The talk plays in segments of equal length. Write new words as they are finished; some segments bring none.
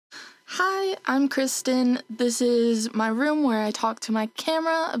Hi, I'm Kristen. This is my room where I talk to my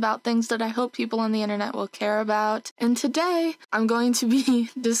camera about things that I hope people on the internet will care about. And today, I'm going to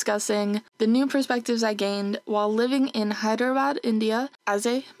be discussing the new perspectives I gained while living in Hyderabad, India as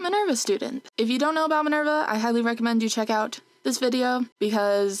a Minerva student. If you don't know about Minerva, I highly recommend you check out this video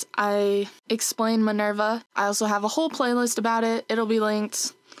because I explain Minerva. I also have a whole playlist about it. It'll be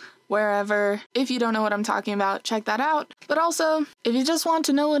linked wherever. If you don't know what I'm talking about, check that out. But also, if you just want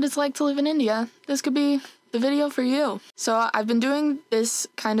to know what it's like to live in India, this could be the video for you. So I've been doing this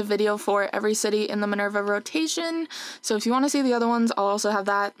kind of video for every city in the Minerva rotation. So if you want to see the other ones, I'll also have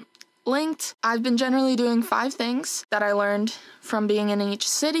that linked. I've been generally doing 5 things that I learned from being in each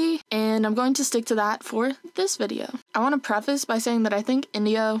city, and I'm going to stick to that for this video. I want to preface by saying that I think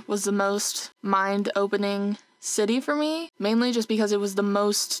India was the most mind-opening city for me, mainly just because it was the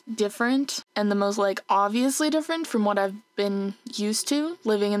most different and the most obviously different from what I've been used to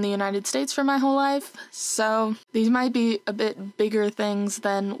living in the United States for my whole life. So these might be a bit bigger things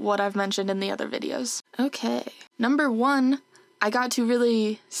than what I've mentioned in the other videos. Okay, number 1, I got to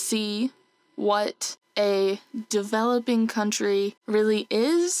really see what a developing country really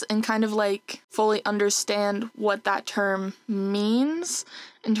is and kind of fully understand what that term means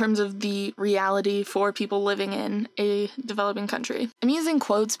in terms of the reality for people living in a developing country. I'm using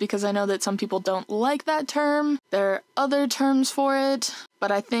quotes because I know that some people don't like that term. There are other terms for it,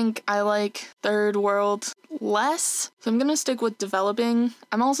 but I think I like third world less. So I'm gonna stick with developing.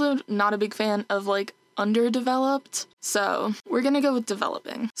 I'm also not a big fan of underdeveloped, so we're gonna go with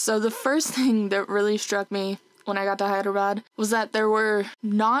developing. So the first thing that really struck me when I got to Hyderabad was that there were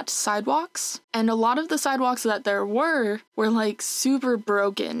not sidewalks, and a lot of the sidewalks that there were super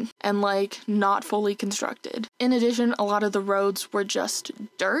broken and not fully constructed. In addition, a lot of the roads were just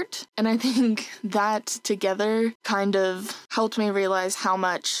dirt, and I think that together kind of helped me realize how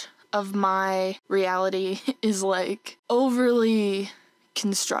much of my reality is overly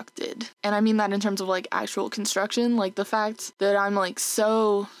constructed. And I mean that in terms of actual construction, the fact that I'm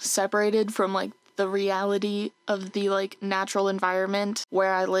so separated from the reality of the natural environment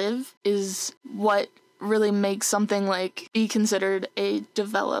where I live is what really makes something be considered a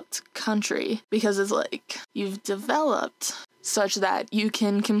developed country, because it's you've developed such that you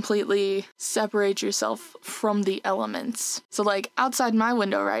can completely separate yourself from the elements. So outside my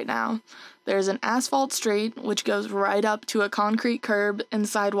window right now, there's an asphalt street which goes right up to a concrete curb and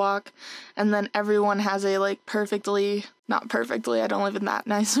sidewalk, and then everyone has a not perfectly, I don't live in that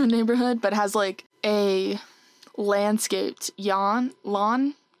nice of a neighborhood, but has a landscaped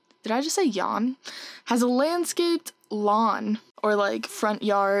lawn. Did I just say yawn? Has a landscaped lawn or front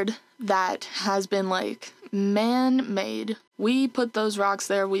yard that has been man-made. We put those rocks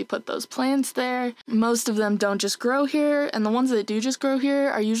there, we put those plants there. Most of them don't just grow here, and the ones that do just grow here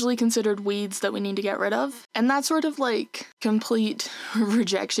are usually considered weeds that we need to get rid of. And that sort of complete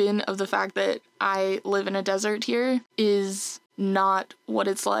rejection of the fact that I live in a desert here is not what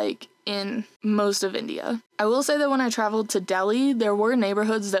it's like in most of India. I will say that when I traveled to Delhi, there were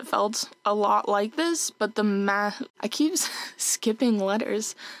neighborhoods that felt a lot like this, but I keep skipping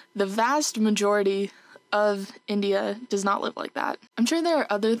letters. The vast majority of India does not live like that. I'm sure there are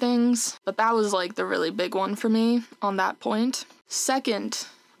other things, but that was the really big one for me on that point. Second,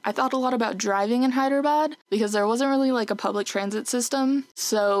 I thought a lot about driving in Hyderabad because there wasn't really a public transit system,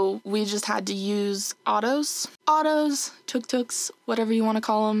 so we just had to use autos, tuk-tuks, whatever you want to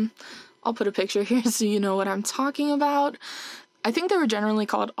call them. I'll put a picture here so you know what I'm talking about. I think they were generally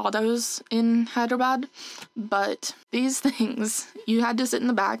called autos in Hyderabad, but these things, you had to sit in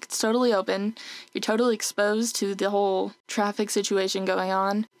the back, it's totally open, you're totally exposed to the whole traffic situation going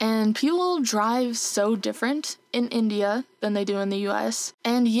on, and people drive so different in India than they do in the US,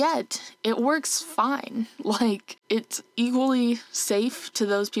 and yet it works fine. It's equally safe to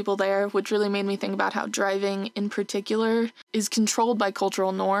those people there, which really made me think about how driving in particular is controlled by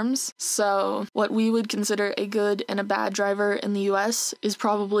cultural norms. So what we would consider a good and a bad driver in the US is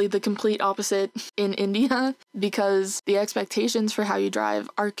probably the complete opposite in India, because the expectations for how you drive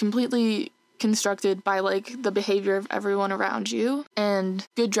are completely constructed by the behavior of everyone around you, and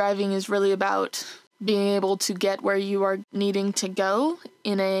good driving is really about being able to get where you are needing to go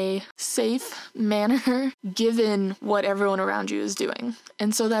in a safe manner given what everyone around you is doing.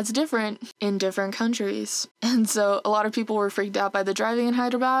 And so that's different in different countries. And so a lot of people were freaked out by the driving in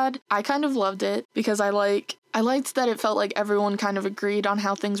Hyderabad. I kind of loved it because I liked that it felt like everyone kind of agreed on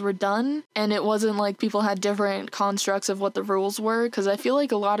how things were done, and it wasn't people had different constructs of what the rules were, because I feel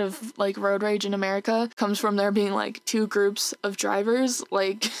a lot of road rage in America comes from there being 2 groups of drivers,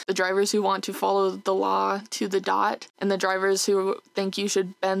 the drivers who want to follow the law to the dot and the drivers who think you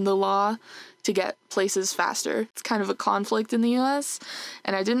should bend the law to get places faster. It's kind of a conflict in the US,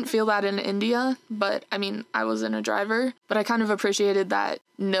 and I didn't feel that in India, but I mean, I wasn't a driver, but I kind of appreciated that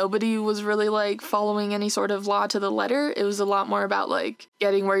nobody was really like following any sort of law to the letter. It was a lot more about like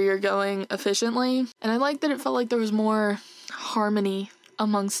getting where you're going efficiently, and I liked that it felt like there was more harmony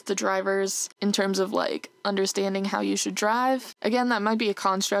amongst the drivers in terms of like understanding how you should drive. Again, that might be a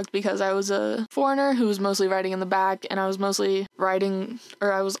construct because I was a foreigner who was mostly riding in the back, and I was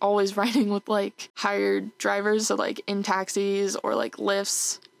always riding with like hired drivers, so like in taxis or like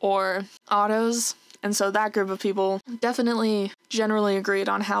Lyfts or autos. And so that group of people definitely generally agreed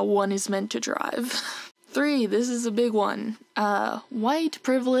on how one is meant to drive. 3, this is a big one. White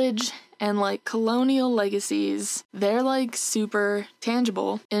privilege and like colonial legacies, they're like super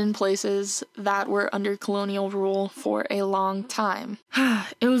tangible in places that were under colonial rule for a long time.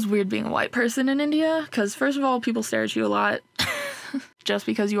 It was weird being a white person in India because first of all, people stare at you a lot just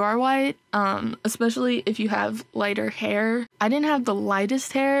because you are white, especially if you have lighter hair. I didn't have the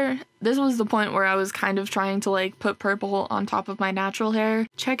lightest hair. This was the point where I was kind of trying to like put purple on top of my natural hair.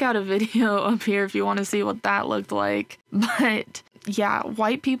 Check out a video up here if you want to see what that looked like. But yeah,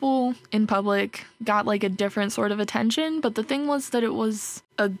 white people in public got like a different sort of attention, but the thing was that it was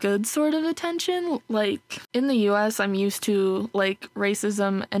a good sort of attention. Like in the US, I'm used to like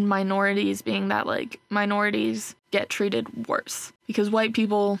racism and minorities being that like minorities get treated worse because white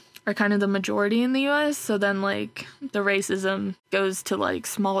people are kind of the majority in the US, so then like the racism goes to like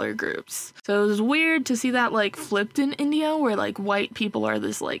smaller groups. So it was weird to see that like flipped in India where like white people are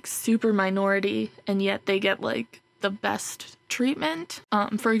this like super minority and yet they get like the best treatment.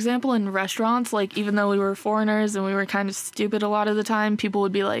 For example, in restaurants, like even though we were foreigners and we were kind of stupid a lot of the time, people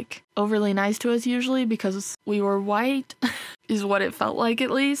would be like overly nice to us usually because we were white is what it felt like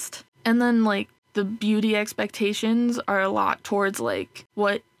at least. And then like the beauty expectations are a lot towards like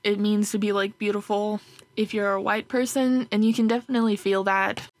what it means to be like beautiful if you're a white person, and you can definitely feel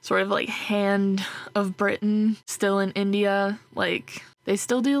that sort of like hand of Britain still in India. Like they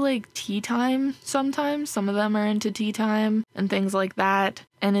still do like tea time sometimes. Some of them are into tea time and things like that.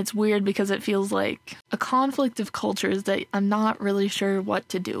 And it's weird because it feels like a conflict of cultures that I'm not really sure what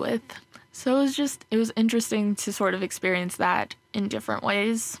to do with. So it was interesting to sort of experience that in different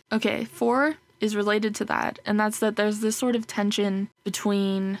ways. Okay, 4 is related to that, and that's that there's this sort of tension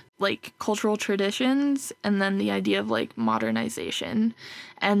between like cultural traditions and then the idea of like modernization.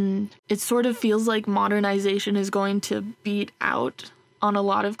 And it sort of feels like modernization is going to beat out on a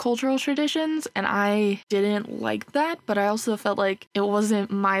lot of cultural traditions, and I didn't like that, but I also felt like it wasn't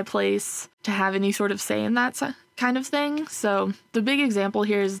my place to have any sort of say in that kind of thing. So the big example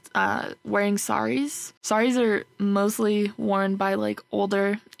here is wearing saris. Saris are mostly worn by like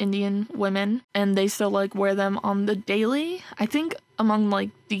older Indian women, and they still like wear them on the daily. I think among like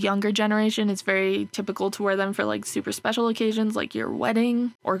the younger generation, it's very typical to wear them for like super special occasions like your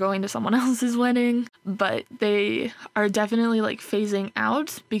wedding or going to someone else's wedding, but they are definitely like phasing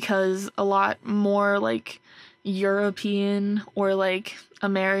out because a lot more like European or like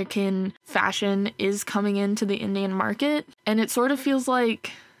American fashion is coming into the Indian market, and it sort of feels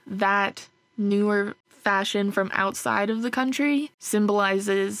like that newer fashion from outside of the country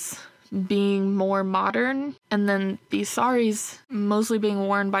symbolizes being more modern, and then these saris mostly being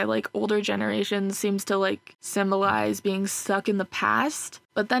worn by like older generations seems to like symbolize being stuck in the past.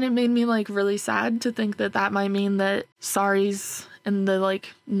 But then it made me like really sad to think that that might mean that saris and the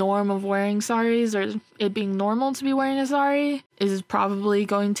like norm of wearing saris, or it being normal to be wearing a sari, is probably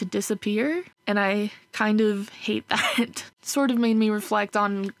going to disappear. And I kind of hate that. Sort of made me reflect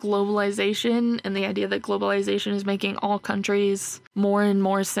on globalization and the idea that globalization is making all countries more and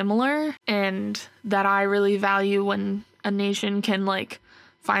more similar, and that I really value when a nation can like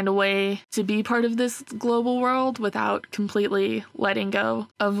find a way to be part of this global world without completely letting go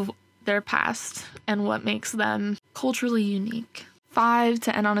of their past and what makes them culturally unique. 5,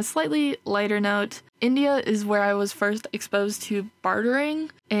 to end on a slightly lighter note, India is where I was first exposed to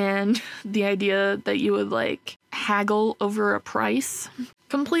bartering and the idea that you would like haggle over a price.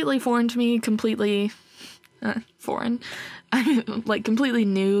 Completely foreign to me, completely foreign. I mean, like completely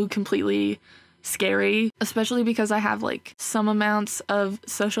new, completely scary, especially because I have like some amounts of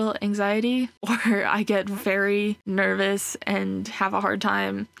social anxiety, or I get very nervous and have a hard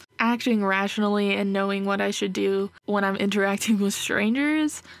time acting rationally and knowing what I should do when I'm interacting with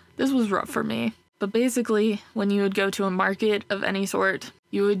strangers. This was rough for me. But basically, when you would go to a market of any sort,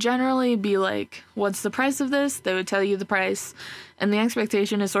 you would generally be like, what's the price of this? They would tell you the price, and the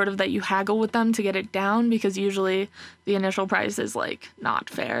expectation is sort of that you haggle with them to get it down, because usually the initial price is like not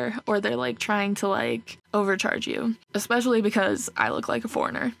fair, or they're like trying to like overcharge you, especially because I look like a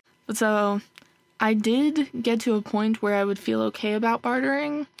foreigner. But so I did get to a point where I would feel okay about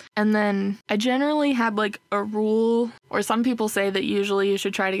bartering, and then I generally had like a rule, or some people say that usually you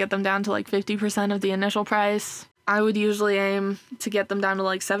should try to get them down to like 50% of the initial price. I would usually aim to get them down to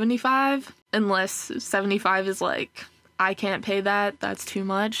like 75, unless 75 is like, I can't pay that, that's too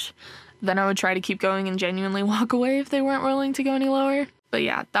much. Then I would try to keep going and genuinely walk away if they weren't willing to go any lower. But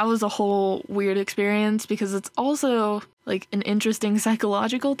yeah, that was a whole weird experience, because it's also like an interesting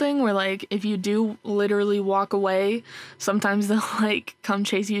psychological thing where like if you do literally walk away, sometimes they'll like come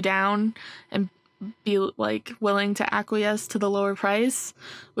chase you down and be like willing to acquiesce to the lower price,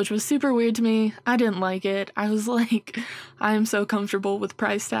 which was super weird to me. I didn't like it. I was like, I am so comfortable with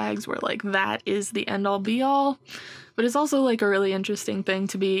price tags where like that is the end all be all. But it's also like a really interesting thing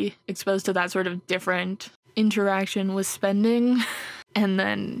to be exposed to that sort of different interaction with spending. And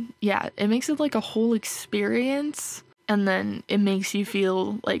then, yeah, it makes it like a whole experience. And then it makes you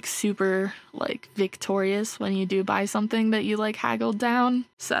feel like super like victorious when you do buy something that you like haggled down.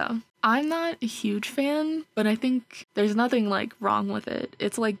 So I'm not a huge fan, but I think there's nothing like wrong with it.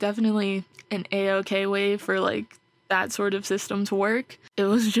 It's like definitely an a-okay way for like that sort of system to work. It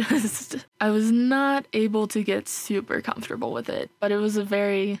was just, I was not able to get super comfortable with it, but it was a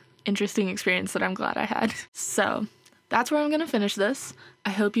very interesting experience that I'm glad I had. So that's where I'm gonna finish this. I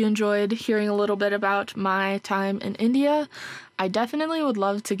hope you enjoyed hearing a little bit about my time in India. I definitely would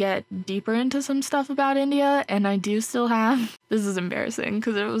love to get deeper into some stuff about India, and I do still have, this is embarrassing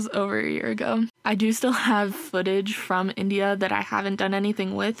because it was over a year ago, I do still have footage from India that I haven't done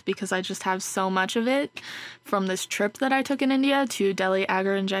anything with because I just have so much of it from this trip that I took in India to Delhi,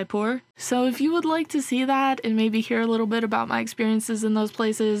 Agra, and Jaipur. So if you would like to see that and maybe hear a little bit about my experiences in those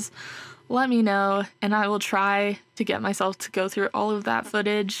places, let me know, and I will try to get myself to go through all of that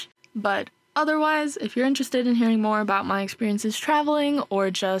footage. But otherwise, if you're interested in hearing more about my experiences traveling or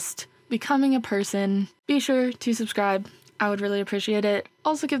just becoming a person, be sure to subscribe. I would really appreciate it.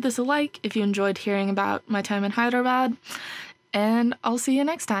 Also give this a like if you enjoyed hearing about my time in Hyderabad, and I'll see you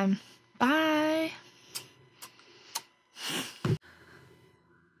next time. Bye!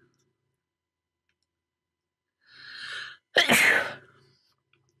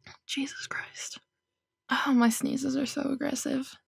 Jesus Christ. Oh, my sneezes are so aggressive.